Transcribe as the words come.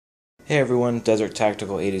Hey everyone, Desert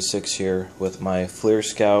Tactical 86 here with my Flir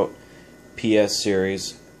Scout PS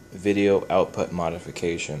series video output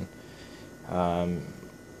modification. Been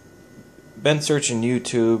searching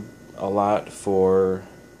YouTube a lot for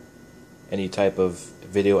any type of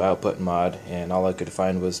video output mod, and all I could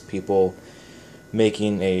find was people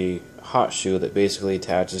making a hot shoe that basically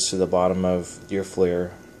attaches to the bottom of your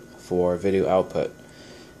Flir for video output.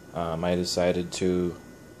 I decided to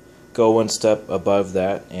go one step above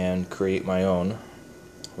that and create my own.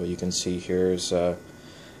 What you can see here is a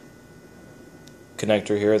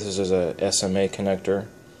connector here. This is a SMA connector,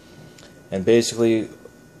 and basically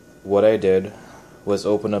what I did was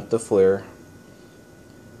open up the Flir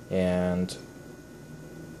and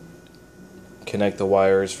connect the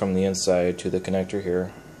wires from the inside to the connector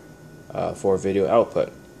here for video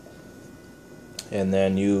output, and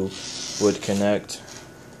then you would connect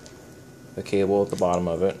the cable at the bottom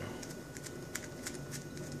of it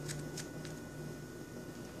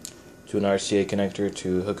to an RCA connector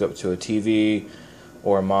to hook up to a TV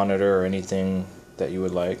or a monitor or anything that you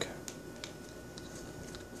would like.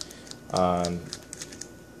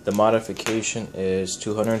 The modification is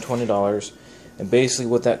 $220, and basically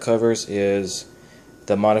what that covers is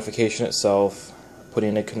the modification itself,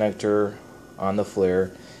 putting a connector on the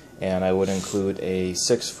Flir, and I would include a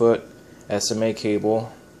 6-foot SMA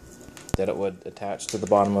cable that it would attach to the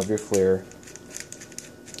bottom of your Flir,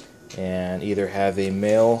 and either have a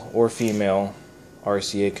male or female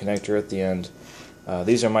RCA connector at the end.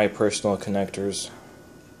 These are my personal connectors,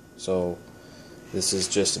 so this is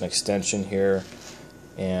just an extension here,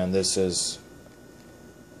 and this is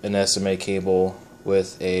an SMA cable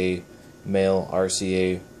with a male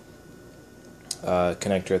RCA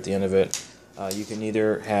connector at the end of it. You can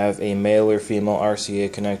either have a male or female RCA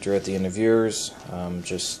connector at the end of yours.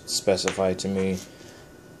 Just specify to me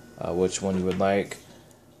which one you would like.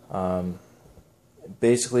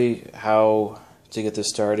 Basically, how to get this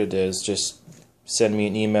started is just send me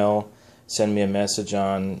an email, send me a message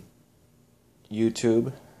on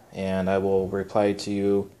YouTube, and I will reply to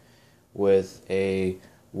you with a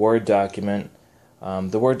Word document.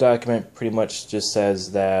 The Word document pretty much just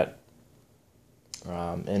says that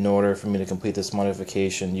in order for me to complete this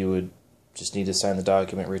modification, you would just need to sign the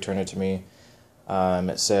document, return it to me.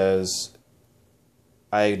 It says,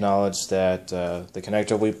 I acknowledge that the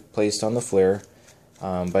connector will be placed on the Flir.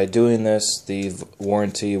 By doing this, the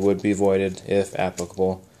warranty would be voided if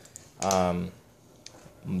applicable. The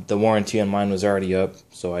warranty on mine was already up,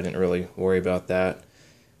 so I didn't really worry about that.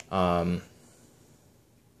 I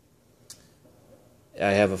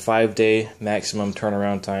have a 5-day maximum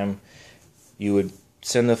turnaround time. You would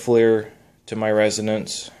send the Flir to my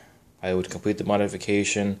residence. I would complete the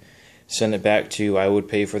modification, send it back to you. I would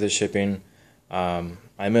pay for the shipping. I'm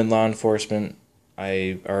in law enforcement.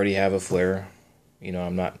 I already have a Flir. You know,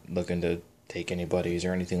 I'm not looking to take anybody's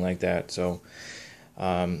or anything like that. So,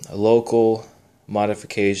 local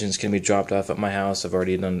modifications can be dropped off at my house. I've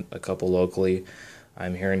already done a couple locally.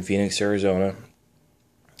 I'm here in Phoenix, Arizona,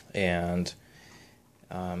 and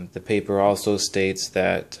the paper also states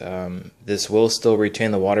that this will still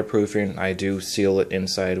retain the waterproofing. I do seal it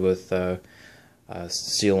inside with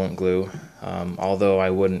sealant glue, although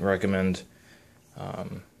I wouldn't recommend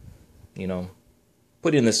you know,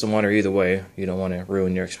 putting this in water either way. You don't want to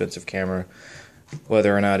ruin your expensive camera,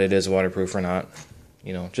 whether or not it is waterproof or not.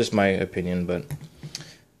 You know, just my opinion, but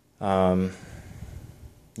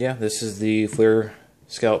yeah, this is the Flir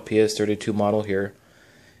Scout PS32 model here,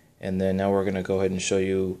 and then now we're going to go ahead and show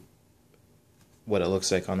you what it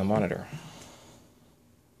looks like on the monitor.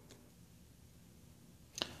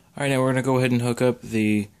 Alright, now we're going to go ahead and hook up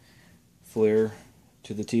the Flir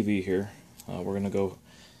to the TV here. We're going to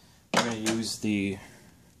use the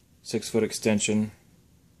 6-foot extension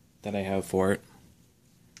that I have for it.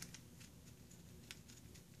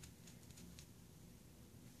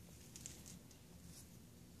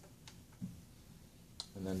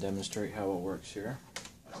 And then demonstrate how it works here.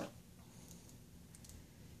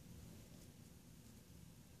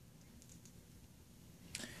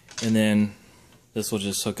 And then this will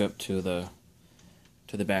just hook up to the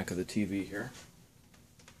back of the TV here.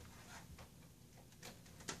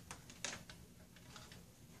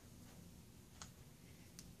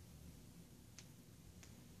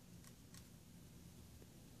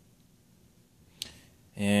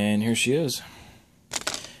 And here she is.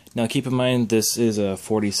 Now keep in mind, this is a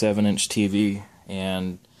 47-inch TV,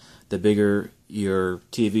 and the bigger your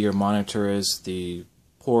TV or monitor is, the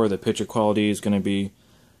poorer the picture quality is going to be.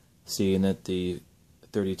 Seeing that the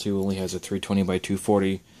 32 only has a 320 by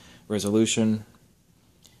 240 resolution.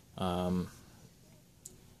 So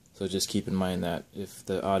So just keep in mind that if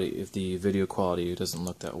the video quality doesn't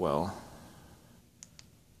look that well.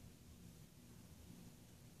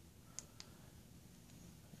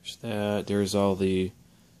 There's that. There's all the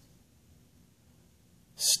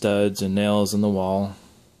studs and nails in the wall.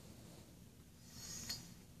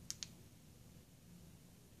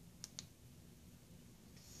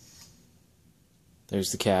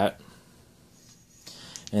 There's the cat.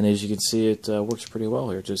 And as you can see, it works pretty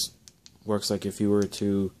well here. It just works like if you were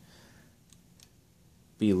to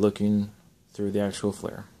be looking through the actual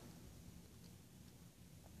Flir.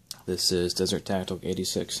 This is Desert Tactical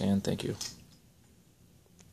 86, and thank you.